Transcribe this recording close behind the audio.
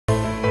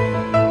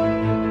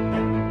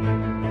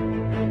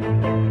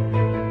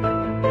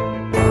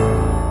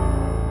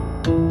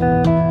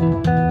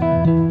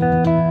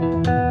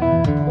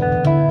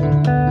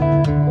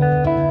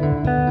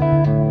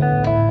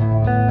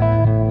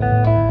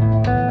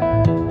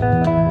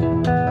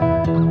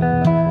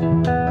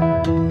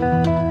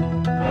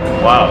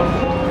Wow.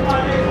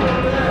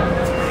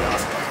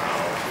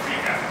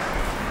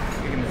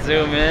 You can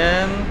zoom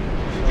in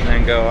and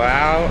then go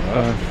out.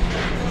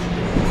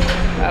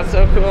 That's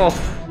so cool.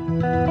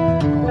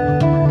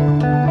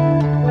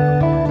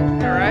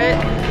 Alright?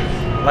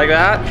 Like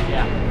that?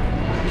 Yeah.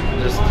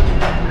 Just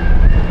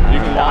you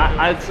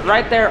can it's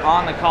right there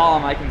on the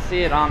column. I can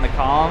see it on the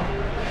column.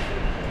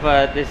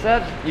 But they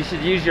said you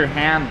should use your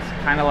hand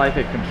kind of like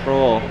a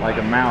control, like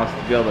a mouse,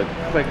 to be able to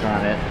click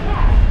on it.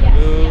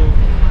 Move,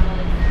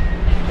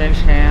 pinch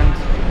hand,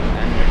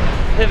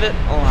 and pivot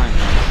alignment.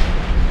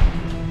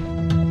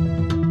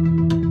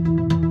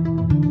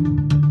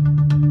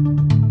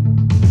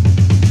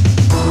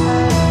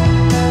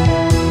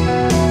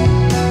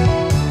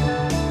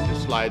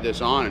 Just slide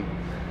this on.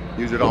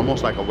 Use it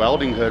almost like a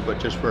welding hood, but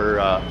just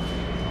for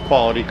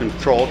quality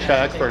control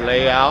check, for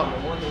layout.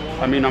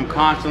 I mean, I'm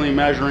constantly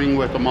measuring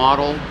with the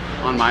model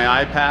on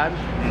my iPad.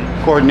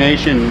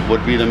 Coordination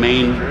would be the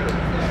main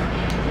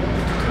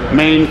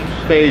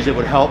phase that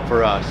would help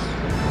for us.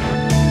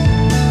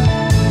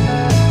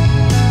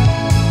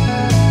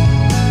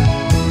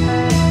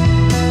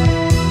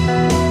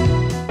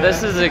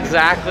 This is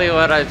exactly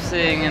what I'm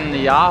seeing in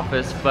the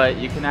office, but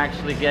you can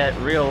actually get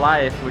real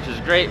life, which is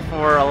great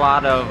for a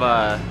lot of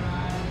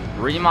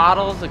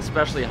remodels,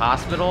 especially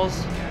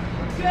hospitals.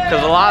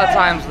 Because a lot of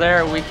times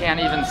there we can't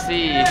even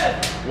see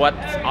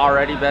what's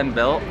already been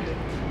built.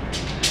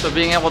 So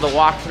being able to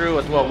walk through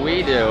with what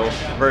we do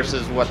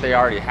versus what they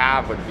already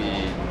have would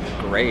be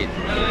great.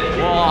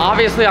 Well,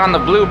 obviously on the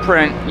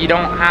blueprint you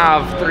don't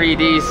have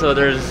 3D, so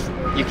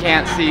you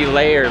can't see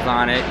layers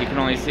on it. You can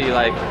only see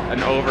like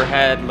an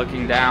overhead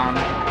looking down.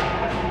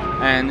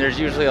 And there's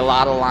usually a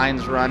lot of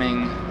lines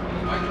running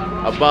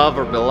above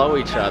or below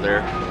each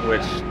other,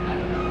 which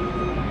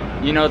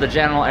you know the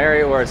general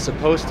area where it's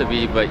supposed to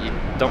be, but you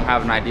don't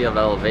have an idea of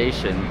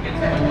elevation.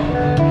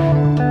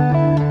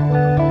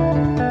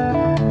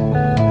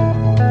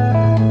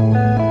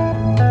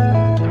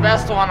 The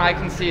best one I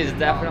can see is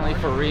definitely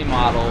for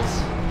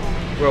remodels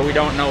where we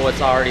don't know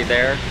what's already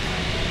there.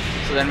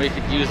 So then we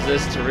could use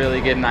this to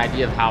really get an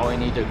idea of how we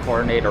need to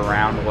coordinate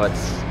around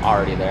what's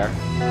already there.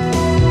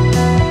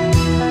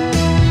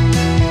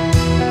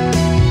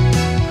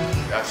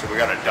 So we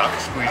got a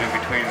duct squeezing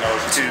between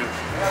those two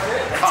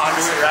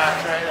conduit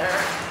racks right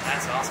there.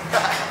 That's awesome.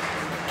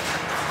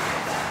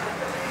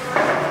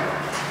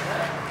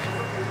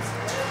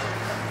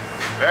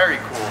 Very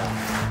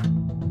cool.